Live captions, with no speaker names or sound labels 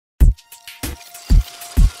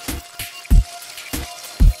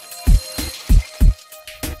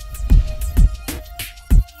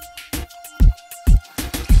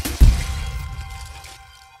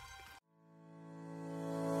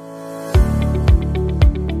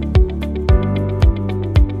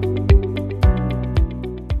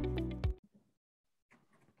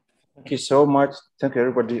Thank you so much. Thank you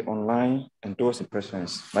everybody online and those in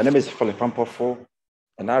presence. My name is Ampofo,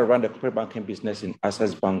 and I run the corporate banking business in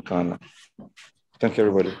Access Bank Ghana. Thank you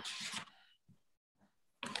everybody.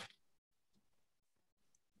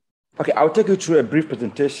 Okay, I'll take you through a brief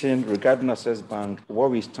presentation regarding Access Bank,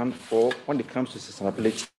 what we stand for when it comes to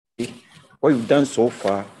sustainability, what we've done so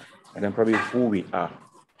far, and then probably who we are.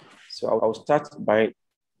 So I'll start by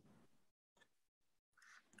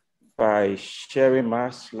sharing my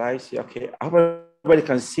slides here. Okay, I hope everybody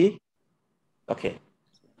can see. Okay.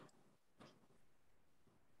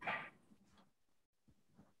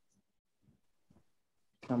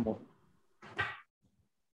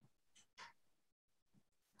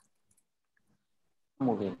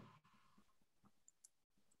 Moving.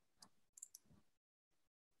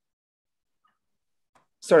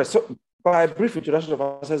 Sorry, so by a brief introduction of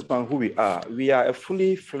Access Bank, who we are a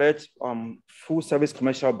fully fledged full service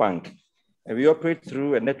commercial bank. And we operate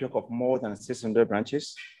through a network of more than 600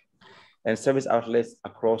 branches and service outlets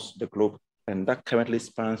across the globe. And that currently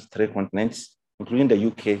spans 3 continents, including the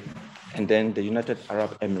UK and then the United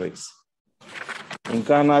Arab Emirates. In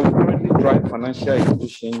Ghana, we currently drive financial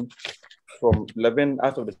inclusion from 11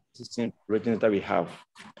 out of the 16 regions that we have,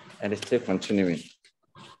 and it's still continuing.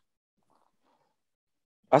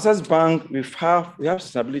 Access Bank, we have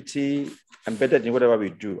sustainability embedded in whatever we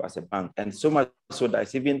do as a bank, and so much so that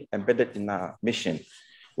it's even embedded in our mission,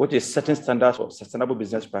 which is setting standards for sustainable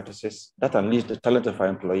business practices that unleash the talent of our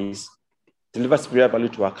employees, deliver superior value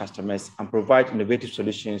to our customers, and provide innovative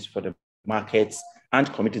solutions for the markets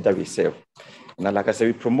and communities that we serve. And like I said,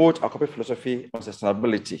 we promote our corporate philosophy on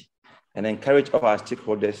sustainability and encourage all our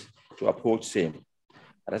stakeholders to uphold same.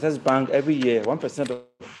 At Access Bank, every year, 1% of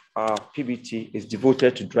our PBT is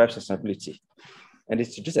devoted to drive sustainability. And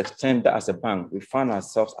it's to this extent that as a bank, we find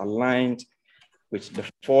ourselves aligned with the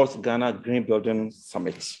 4th Ghana Green Building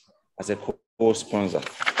Summit as a co-sponsor.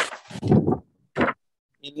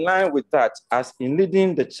 In line with that, as in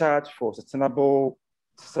leading the charge for sustainable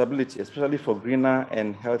stability, especially for greener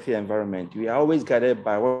and healthier environment, we are always guided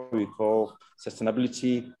by what we call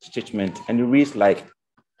sustainability statement. And it reads like,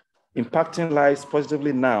 impacting lives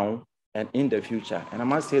positively now and in the future. And I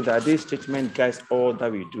must say that this statement guides all that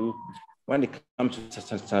we do when it comes to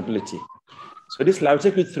sustainability. So this slide will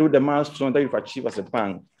take you through the milestone that we've achieved as a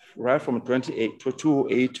bank, right from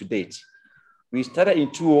 2008 to date. We started in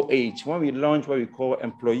 2008 when we launched what we call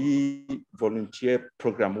employee volunteer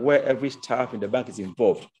program, where every staff in the bank is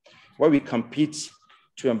involved, where we compete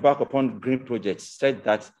to embark upon green projects, said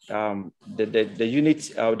that the unit,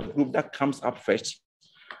 the group that comes up first,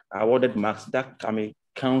 awarded marks that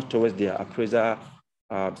count towards their appraiser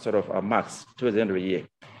marks towards the end of the year.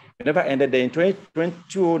 We never ended there. In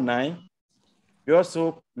 2009,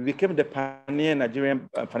 we became the pioneer Nigerian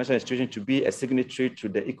financial institution to be a signatory to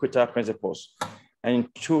the Equator Principles. And in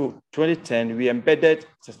 2010, we embedded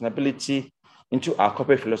sustainability into our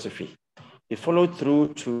corporate philosophy. It followed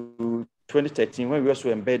through to 2013, when we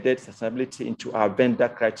also embedded sustainability into our vendor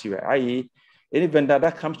criteria, i.e., any vendor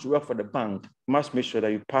that comes to work for the bank must make sure that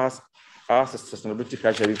you pass our sustainability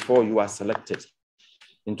criteria before you are selected.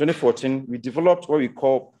 In 2014, we developed what we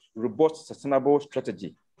call robust sustainable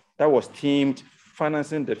strategy that was themed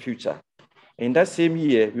Financing the Future. In that same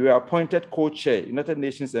year, we were appointed co-chair United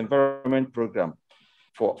Nations Environment Program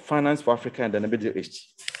for Finance for Africa and the Middle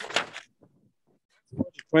East.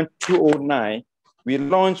 In 2009, we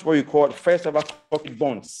launched what we called first ever corporate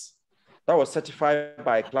bonds that was certified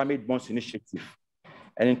by Climate Bonds Initiative.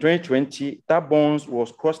 And in 2020, that bonds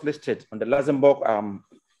was cross-listed on the Luxembourg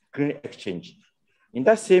Green Exchange. In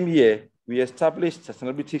that same year, we established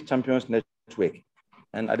Sustainability Champions Network,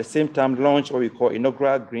 and at the same time launched what we call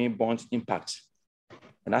inaugural Green Bonds Impact.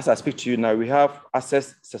 And as I speak to you now, we have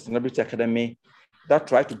Access Sustainability Academy that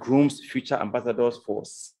tries to groom future ambassadors for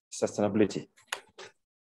sustainability.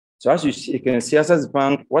 So as you can see, Access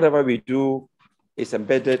Bank, whatever we do is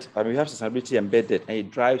embedded, and we have sustainability embedded, and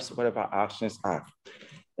it drives whatever our actions are.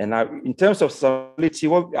 And now, in terms of sustainability,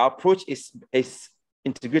 what our approach is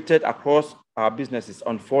integrated across our businesses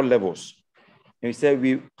on 4 levels. And we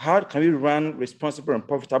say, how can we run responsible and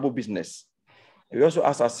profitable business? And we also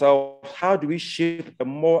ask ourselves, how do we shape a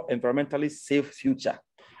more environmentally safe future?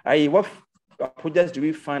 I.e., what projects do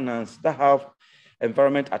we finance that have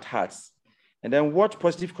environment at heart? And then what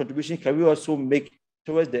positive contribution can we also make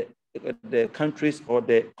towards the countries or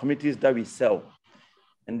the communities that we serve?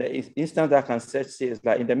 And the instance that I can say is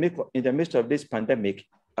that in the midst of this pandemic,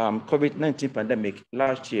 COVID-19 pandemic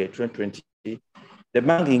last year, 2020, the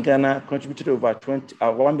bank in Ghana contributed over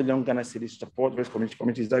 1 million Ghana cedis to support those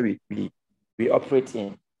communities that we operate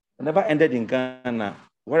in. It never ended in Ghana.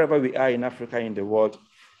 Wherever we are in Africa, in the world,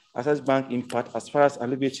 Access Bank impact as far as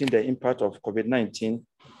alleviating the impact of COVID-19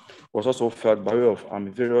 was also felt by way of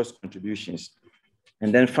various contributions.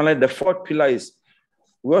 And then finally, the fourth pillar is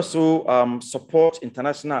we also support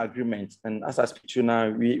international agreements. And as I speak to you now,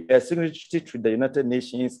 we are signatory to the United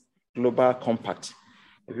Nations Global Compact.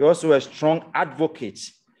 We also a strong advocate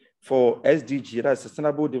for SDG, that's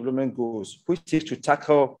Sustainable Development Goals, which seeks to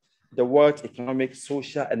tackle the world's economic,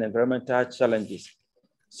 social, and environmental challenges.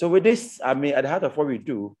 So with this, at the heart of what we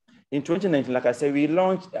do, in 2019, like I said, we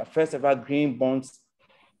launched our first ever green bonds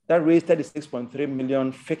that raised 36.3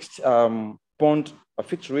 million fixed bond, a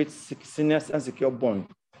fixed rate senior unsecured bond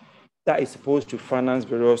that is supposed to finance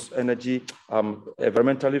various energy,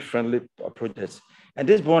 environmentally friendly projects. And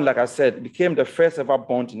this bond, like I said, became the first ever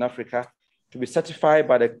bond in Africa to be certified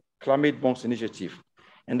by the Climate Bonds Initiative.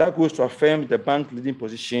 And that goes to affirm the bank's leading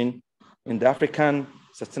position in the African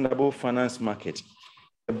sustainable finance market.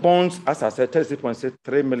 The bonds, as I said,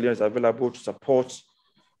 36.3 million is available to support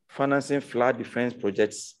financing flood defense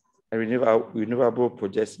projects and renewable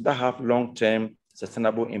projects that have long-term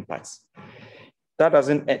sustainable impacts.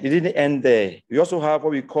 It didn't end there. We also have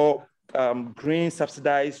what we call green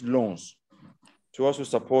subsidized loans to also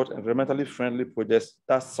support environmentally friendly projects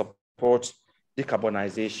that support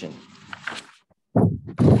decarbonization.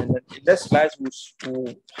 And the next slides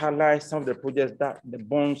will highlight some of the projects that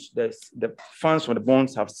the funds from the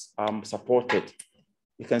bonds have supported.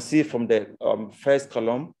 You can see from the first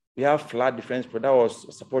column, we have flood defense project that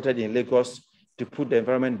was supported in Lagos to put the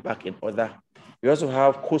environment back in order. We also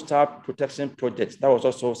have coastal protection projects that was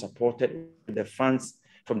also supported with the funds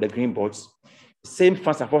from the green bonds. The same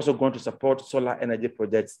funds have also gone to support solar energy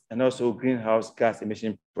projects and also greenhouse gas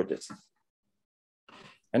emission projects.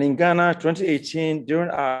 And in Ghana, 2018, during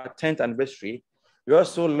our 10th anniversary, we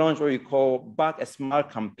also launched what we call Back a Smile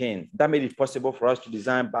campaign that made it possible for us to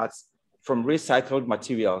design bags from recycled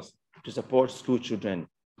materials to support school children.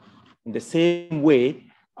 In the same way,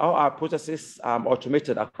 our processes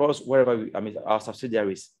automated across wherever our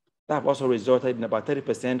subsidiaries. That have also resulted in about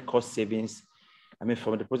 30% cost savings,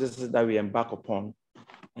 from the processes that we embark upon.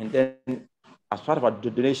 And then as part of our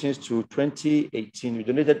donations to 2018, we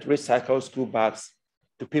donated recycled school bags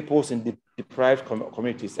to peoples in the deprived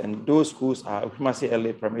communities. And those schools are Kumasi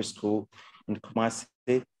LA Primary School in Kumasi,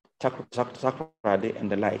 Takoradi,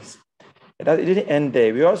 and the likes. It didn't end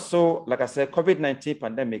there. We also, like I said, COVID-19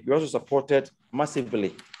 pandemic, we also supported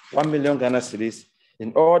massively 1 million Ghana cedis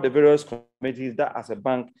in all the various communities that as a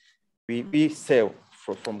bank, we sell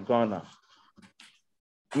from Ghana.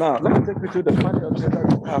 Now, let me take you to the funding options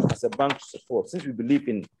that we have as a bank to support, since we believe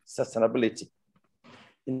in sustainability.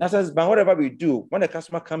 In Access Bank, whatever we do, when a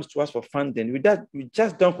customer comes to us for funding, we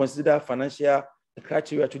just don't consider financial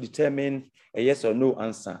criteria to determine a yes or no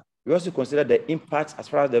answer. We also consider the impact as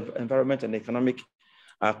far as the environment and economic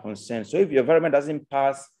are concerned. So if your environment doesn't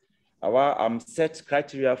pass our set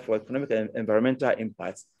criteria for economic and environmental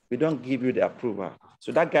impacts, we don't give you the approval.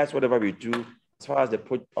 So that guides whatever we do as far as the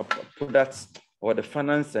products or the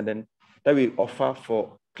finance and then that we offer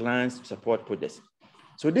for clients to support projects.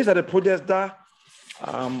 So these are the projects that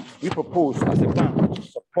we propose as a bank to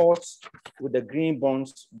support with the green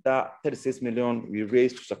bonds that 36 million we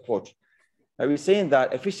raised to support. Now we're saying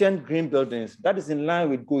that efficient green buildings, that is in line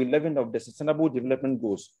with Goal 11 of the Sustainable Development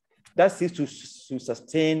Goals. That seeks to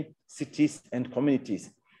sustain cities and communities.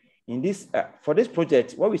 In this, for this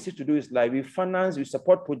project, what we seek to do is like we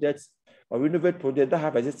support projects or renovate projects that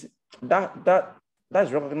have existed,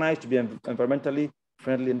 that's recognized to be environmentally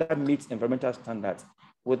friendly and that meets environmental standards.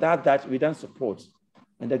 Without that, we don't support.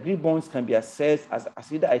 And the green bonds can be assessed as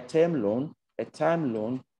either a term loan, a time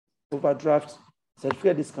loan, overdraft,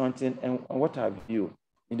 certificate discounting, and what have you.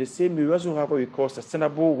 In the same way, we also have what we call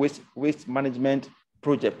sustainable waste management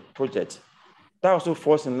project. That also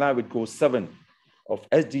falls in line with Goal 7 of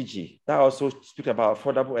SDG. That also speaks about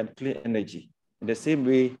affordable and clean energy. In the same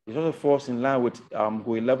way, it also falls in line with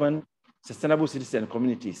Goal 11, sustainable cities and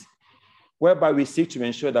communities, whereby we seek to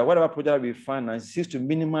ensure that whatever project we finance seeks to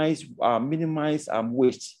minimize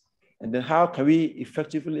waste. And then how can we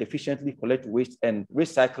effectively, efficiently collect waste and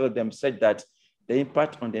recycle them such that the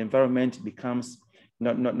impact on the environment becomes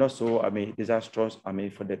not so disastrous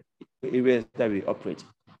for the areas that we operate.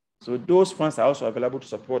 So those funds are also available to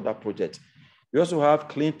support that project. We also have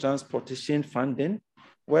clean transportation funding,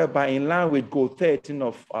 whereby in line with Goal 13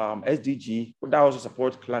 of SDG, that also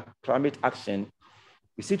supports climate action.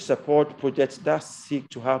 We seek to support projects that seek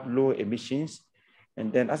to have low emissions.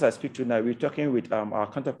 And then as I speak to now, we're talking with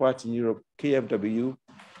our counterparts in Europe, KfW,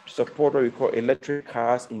 to support what we call electric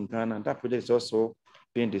cars in Ghana. And that project is also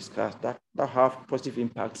being discussed that have positive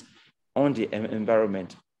impacts on the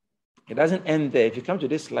environment. It doesn't end there. If you come to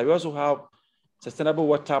this slide, we also have sustainable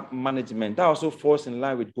water management. That also falls in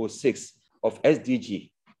line with goal 6 of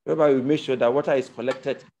SDG, whereby we make sure that water is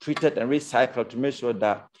collected, treated, and recycled to make sure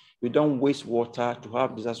that we don't waste water to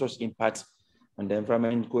have disastrous impacts on the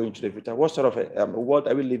environment going into the future. What sort of a world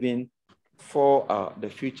are we living for the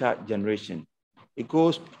future generation? It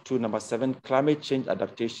goes to number 7, climate change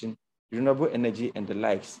adaptation, renewable energy, and the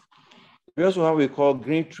likes. We also have what we call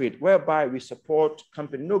green trade, whereby we support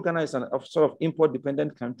companies. No, Ghana is a sort of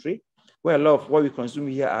import-dependent country where a lot of what we consume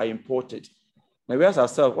here are imported. Now we ask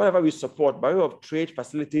ourselves, whatever we support by way of trade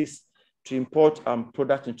facilities to import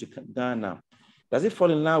products into Ghana, does it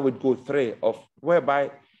fall in line with goal 3 of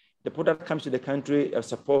whereby the product comes to the country,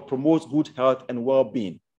 support, promotes good health and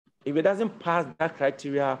well-being? If it doesn't pass that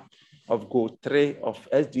criteria of goal 3 of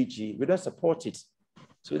SDG, we don't support it.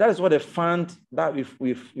 So that is what the fund that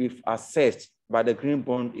we've assessed by the Green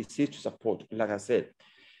Bond is here to support. Like I said,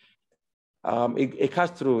 it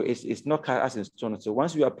cuts through, it's not cut as in stone. So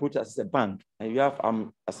once you approach us as a bank and you have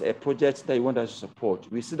as a project that you want us to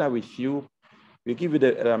support, we sit down with you, we give you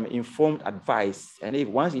the informed advice. And if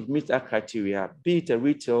once it meets that criteria, be it a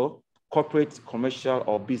retail, corporate, commercial,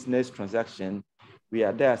 or business transaction, we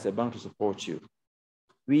are there as a bank to support you.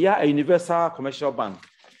 We are a universal commercial bank.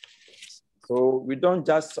 So we don't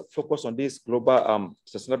just focus on these global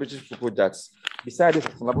sustainability projects. Besides this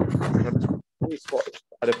sustainability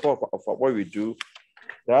at the core of what we do,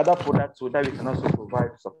 there are other products so that we can also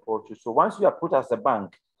provide support you. So once you are put as a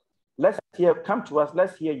bank, come to us,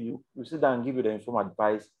 let's hear you. We sit down and give you the informed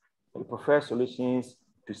advice. We prefer solutions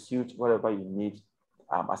to suit whatever you need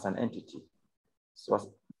as an entity. So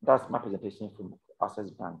that's my presentation from Access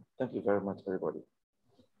Bank. Thank you very much, everybody.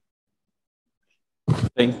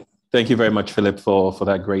 Thank you very much, Philip, for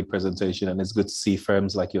that great presentation. And it's good to see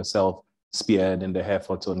firms like yourself spearheading the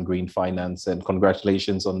effort on green finance. And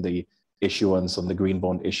congratulations on the issuance, on the green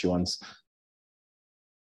bond issuance.